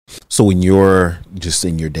So when you're just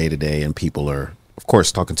in your day to day and people are, of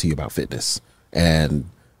course, talking to you about fitness and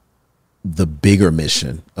the bigger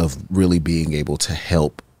mission of really being able to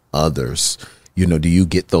help others, you know, do you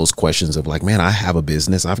get those questions of like, man, I have a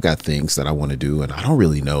business, I've got things that I want to do, and I don't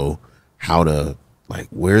really know how to, like,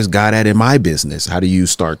 where's God at in my business? How do you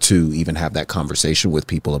start to even have that conversation with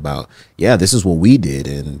people about, yeah, this is what we did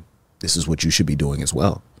and this is what you should be doing as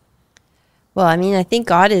well? Well, I mean, I think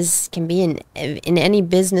God can be in any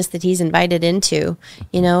business that he's invited into,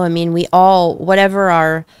 you know. I mean, we all, whatever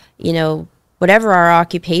our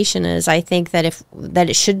occupation is, I think that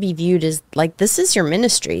it should be viewed as like, this is your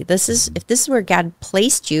ministry. If this is where God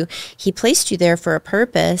placed you, he placed you there for a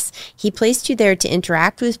purpose. He placed you there to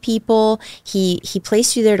interact with people. He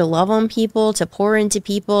placed you there to love on people, to pour into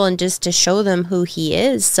people, and just to show them who he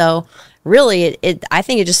is. So really, I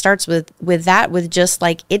think it just starts with just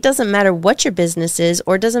like, it doesn't matter what your business is,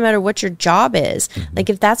 or it doesn't matter what your job is. Mm-hmm.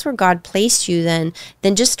 Like, if that's where God placed you, then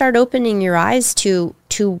just start opening your eyes to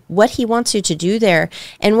what he wants you to do there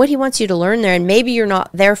and what he wants you to learn there. And maybe you're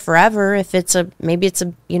not there forever. If maybe it's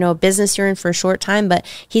a business you're in for a short time, but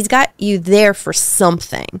he's got you there for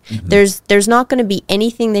something. Mm-hmm. There's not going to be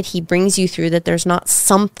anything that he brings you through that there's not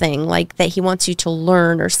something like that he wants you to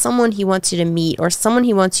learn, or someone he wants you to meet, or someone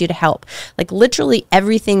he wants you to help. Like, literally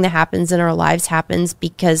everything that happens in our lives happens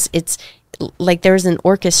because it's like there's an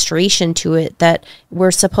orchestration to it, that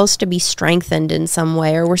we're supposed to be strengthened in some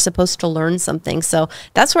way, or we're supposed to learn something. So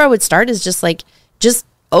that's where I would start, is just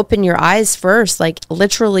open your eyes first. Like,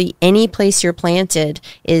 literally any place you're planted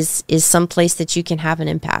is some place that you can have an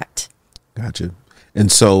impact. Gotcha.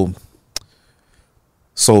 And so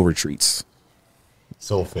soul retreats.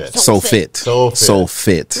 Soul fit.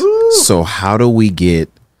 Ooh. So how do we get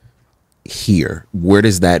here? Where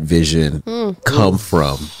does that vision come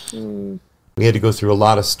from? We had to go through a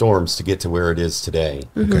lot of storms to get to where it is today.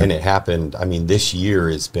 Mm-hmm. And it happened, I mean, this year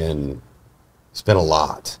it's been a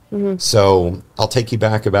lot. Mm-hmm. So I'll take you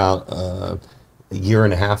back about a year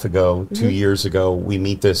and a half ago, 2 years ago. We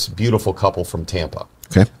meet this beautiful couple from Tampa.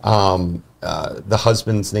 Okay. The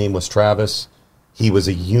husband's name was Travis. He was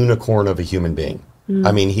a unicorn of a human being.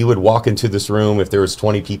 I mean, he would walk into this room if there was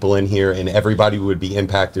 20 people in here, and everybody would be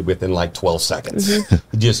impacted within like 12 seconds.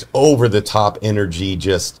 Mm-hmm. Just over the top energy.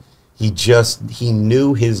 He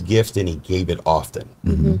knew his gift, and he gave it often.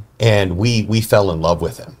 Mm-hmm. And we fell in love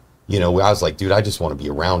with him. You know, I was like, dude, I just want to be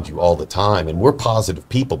around you all the time. And we're positive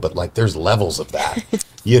people, but like, there's levels of that,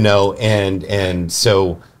 you know? And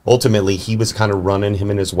so ultimately he was kind of him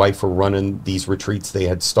and his wife were running these retreats they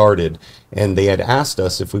had started, and they had asked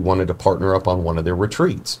us if we wanted to partner up on one of their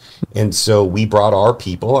retreats. And so we brought our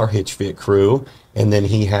people, our Hitch Fit crew, and then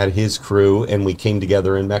he had his crew, and we came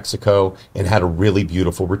together in Mexico and had a really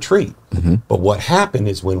beautiful retreat. Mm-hmm. But what happened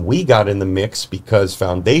is, when we got in the mix, because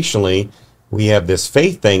foundationally we have this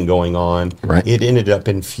faith thing going on, right, it ended up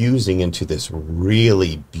infusing into this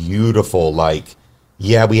really beautiful, like,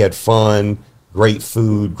 yeah, we had fun, great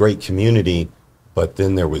food, great community, but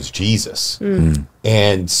then there was Jesus. Mm.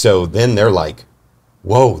 And so then they're like,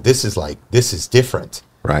 whoa, this is different.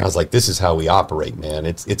 Right. I was like, this is how we operate, man.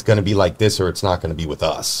 It's going to be like this, or it's not going to be with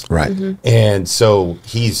us. Right. Mm-hmm. And so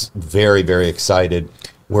he's very, very excited.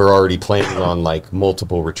 We're already planning on like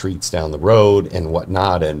multiple retreats down the road and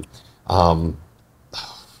whatnot. And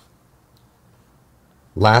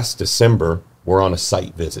last December, we're on a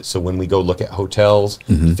site visit. So when we go look at hotels,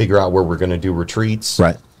 figure out where we're going to do retreats,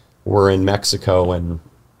 right, we're in Mexico, and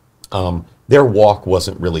their walk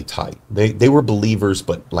wasn't really tight. They were believers,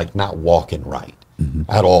 but like not walking right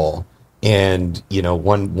at all. And, you know,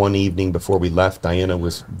 one evening before we left, Diana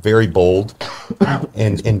was very bold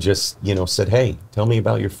and just, you know, said, hey, tell me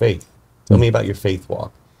about your faith. Tell me about your faith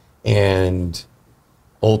walk. And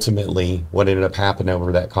ultimately, what ended up happening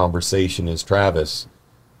over that conversation is Travis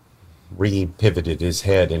re-pivoted his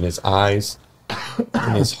head and his eyes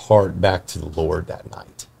and his heart back to the Lord that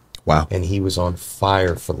night. Wow. And he was on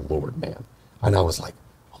fire for the Lord, man. And I was like,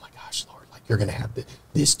 oh my gosh, Lord, like, you're going to have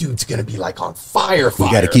this dude's going to be like on fire.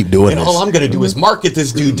 We got to keep doing this. And all I'm going to do is market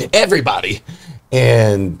this dude to everybody.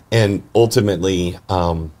 And ultimately,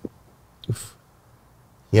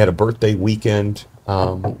 he had a birthday weekend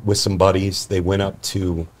with some buddies. They went up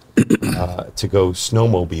to go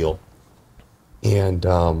snowmobile.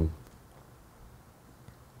 And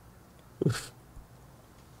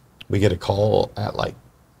we get a call at like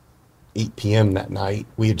 8 p.m. that night.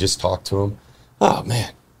 We had just talked to him. Oh,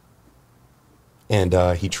 man. And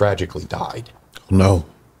he tragically died. No.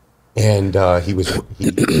 And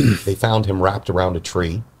they found him wrapped around a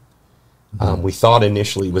tree. We thought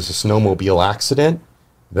initially it was a snowmobile accident.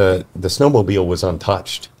 The snowmobile was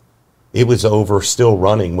untouched. it was over, still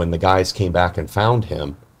running, when the guys came back and found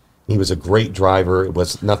him. He was a great driver. It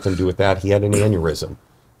was nothing to do with that. He had an aneurysm.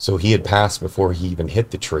 So he had passed before he even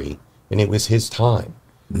hit the tree, and it was his time.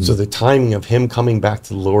 So the timing of him coming back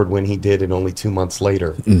to the Lord when he did, and only 2 months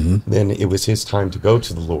later, then it was his time to go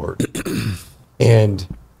to the Lord. And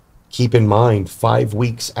keep in mind, 5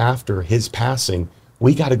 weeks after his passing,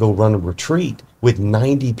 we got to go run a retreat with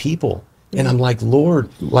 90 people. And I'm like, Lord,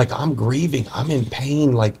 like, I'm grieving. I'm in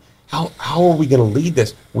pain. Like, how are we going to lead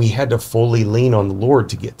this? We had to fully lean on the Lord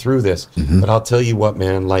to get through this. But I'll tell you what,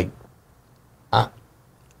 man, like, I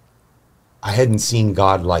hadn't seen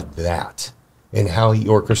God like that, and how he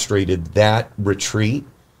orchestrated that retreat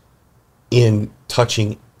in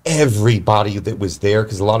touching everybody that was there,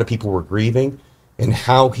 because a lot of people were grieving, and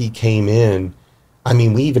how he came in. I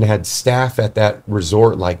mean, we even had staff at that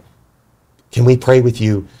resort like, can we pray with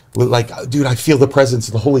you? Like, dude, I feel the presence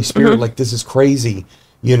of the Holy Spirit. Like, this is crazy,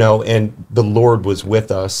 you know, and the Lord was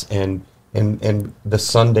with us. And the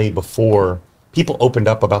Sunday before, people opened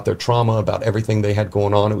up about their trauma, about everything they had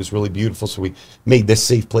going on. It was really beautiful. So we made this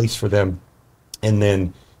safe place for them. And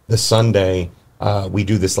then the Sunday, we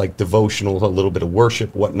do this like devotional, a little bit of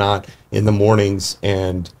worship, whatnot, in the mornings.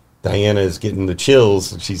 And Diana is getting the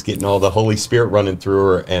chills. She's getting all the Holy Spirit running through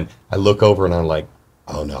her. And I look over and I'm like,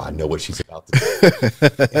 oh no, I know what she's about to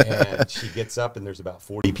do. And she gets up, and there's about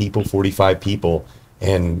 40 people, 45 people.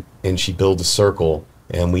 And she builds a circle.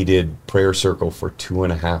 And we did prayer circle for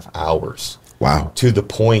 2.5 hours. Wow. To the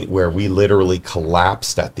point where we literally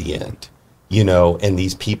collapsed at the end. You know, and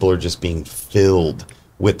these people are just being filled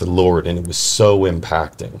with the Lord, and it was so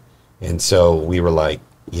impacting. And so we were like,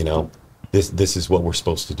 you know, this is what we're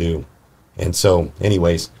supposed to do. And so,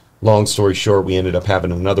 anyways, long story short, we ended up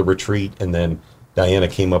having another retreat, and then Diana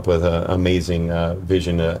came up with an amazing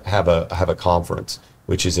vision to have a conference,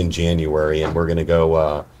 which is in January, and we're going to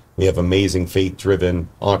go. We have amazing, faith-driven,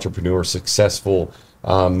 entrepreneur, successful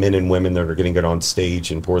men and women that are going to get on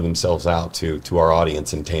stage and pour themselves out to our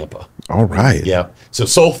audience in Tampa. All right. Yeah. So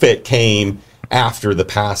SoulFit came after the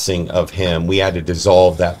passing of him. We had to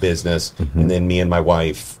dissolve that business. And then me and my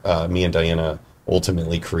wife, me and Diana,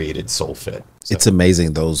 ultimately created SoulFit. So. It's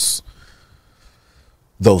amazing, those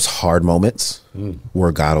hard moments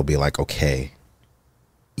where God will be like, okay,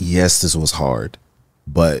 yes, this was hard,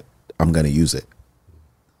 but I'm going to use it.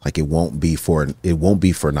 Like, it won't be for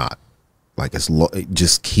naught. Like,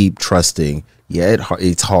 just keep trusting. Yeah,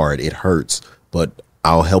 it's hard. It hurts, but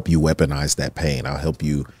I'll help you weaponize that pain. I'll help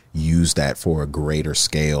you use that for a greater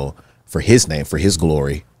scale, for his name, for his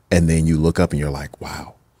glory. And then you look up and you're like,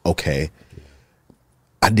 wow, okay,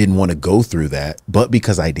 I didn't want to go through that, but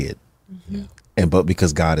because I did. But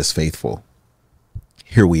because God is faithful,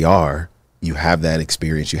 here we are. You have that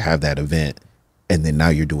experience, you have that event, and then now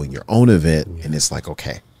you're doing your own event. And it's like,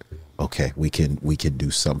 okay, we can do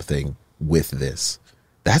something with this.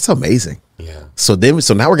 That's amazing. Yeah. So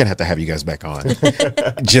now we're gonna have you guys back on,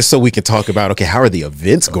 just so we can talk about, okay, how are the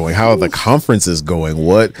events going? How are the conferences going?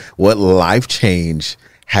 What life change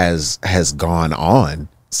has gone on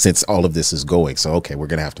since all of this is going? So, okay, we're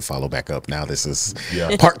gonna have to follow back up. Now this is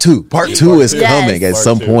part two. Part two is coming at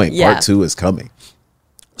some point. Yeah. Part 2 is coming.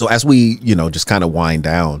 So as we, just kind of wind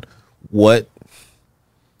down, what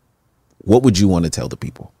would you want to tell the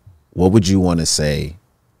people? What would you want to say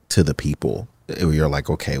to the people? You're like,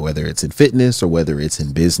 okay, whether it's in fitness or whether it's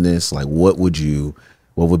in business, like, what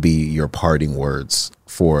would be your parting words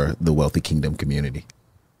for the Wealthy Kingdom community?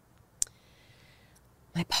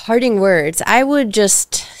 My parting words, I would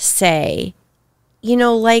just say,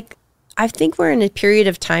 like, I think we're in a period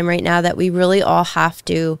of time right now that we really all have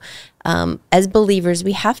to, as believers,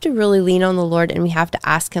 we have to really lean on the Lord, and we have to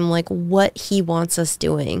ask him, like, what he wants us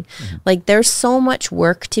doing. Like, there's so much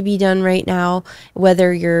work to be done right now,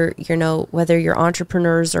 whether you're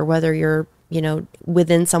entrepreneurs or whether you're,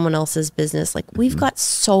 within someone else's business. Like, we've got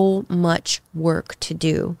so much work to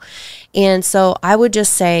do. And so I would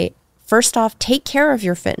just say, first off, take care of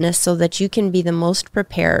your fitness so that you can be the most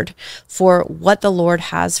prepared for what the Lord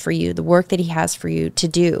has for you, the work that he has for you to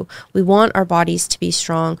do. We want our bodies to be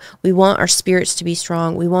strong. We want our spirits to be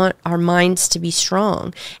strong. We want our minds to be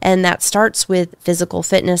strong. And that starts with physical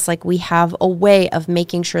fitness. Like, we have a way of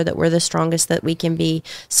making sure that we're the strongest that we can be.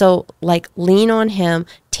 So, like, lean on him.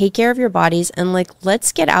 Take care of your bodies, and, like,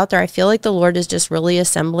 let's get out there. I feel like the Lord is just really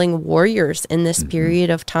assembling warriors in this period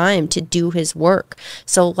of time to do his work.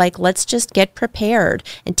 So, like, let's just get prepared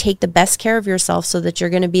and take the best care of yourself so that you're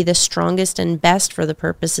going to be the strongest and best for the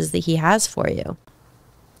purposes that he has for you.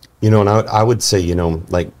 And I would say,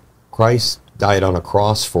 like, Christ died on a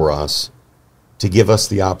cross for us to give us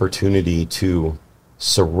the opportunity to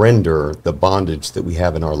surrender the bondage that we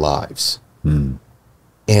have in our lives.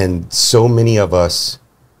 And so many of us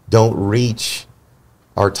don't reach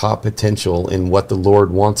our top potential in what the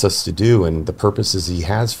Lord wants us to do and the purposes he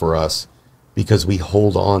has for us because we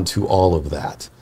hold on to all of that.